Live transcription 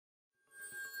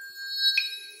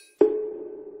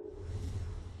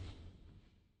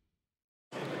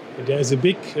There's a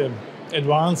big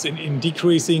advance in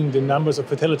decreasing the numbers of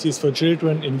fatalities for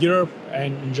children in Europe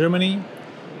and in Germany.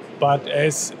 But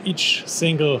as each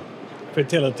single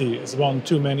fatality is one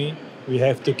too many, we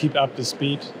have to keep up the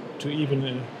speed to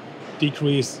even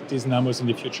decrease these numbers in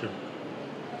the future.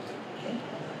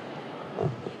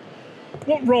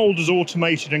 What role does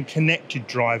automated and connected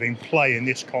driving play in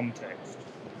this context?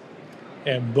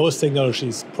 Both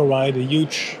technologies provide a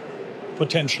huge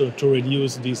potential to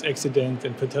reduce these accidents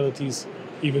and fatalities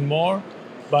even more,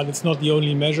 but it's not the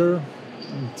only measure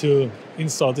to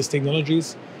install these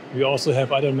technologies. We also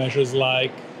have other measures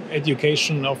like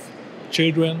education of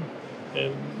children,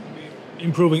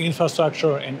 improving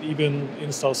infrastructure, and even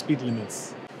install speed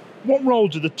limits. What role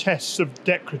do the tests of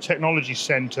DEKRA Technology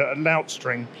Centre at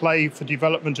Leipzig play for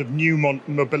development of new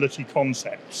mobility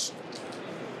concepts?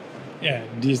 Yeah,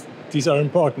 these are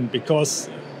important because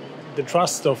the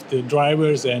trust of the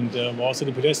drivers and also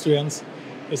the pedestrians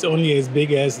is only as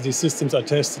big as the systems are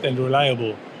tested and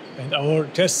reliable. And our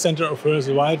test center offers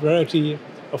a wide variety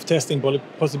of testing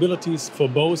possibilities for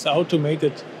both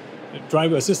automated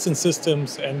driver assistance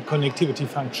systems and connectivity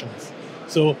functions.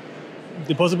 So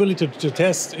the possibility to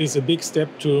test is a big step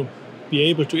to be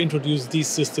able to introduce these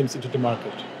systems into the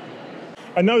market.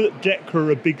 I know that DEKRA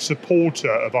are a big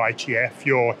supporter of ITF.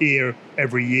 You're here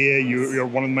every year, you're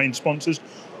one of the main sponsors.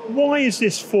 Why is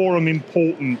this forum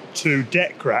important to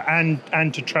DEKRA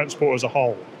and to transport as a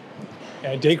whole?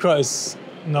 DEKRA is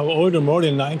now older, more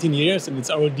than 19 years, and it's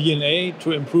our DNA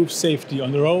to improve safety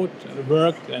on the road, at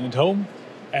work and at home.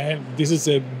 And this is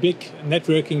a big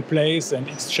networking place and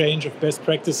exchange of best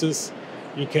practices.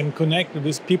 You can connect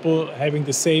with people having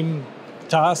the same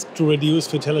task to reduce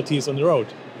fatalities on the road.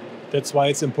 That's why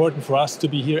it's important for us to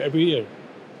be here every year.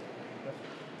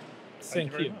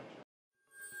 Thank you.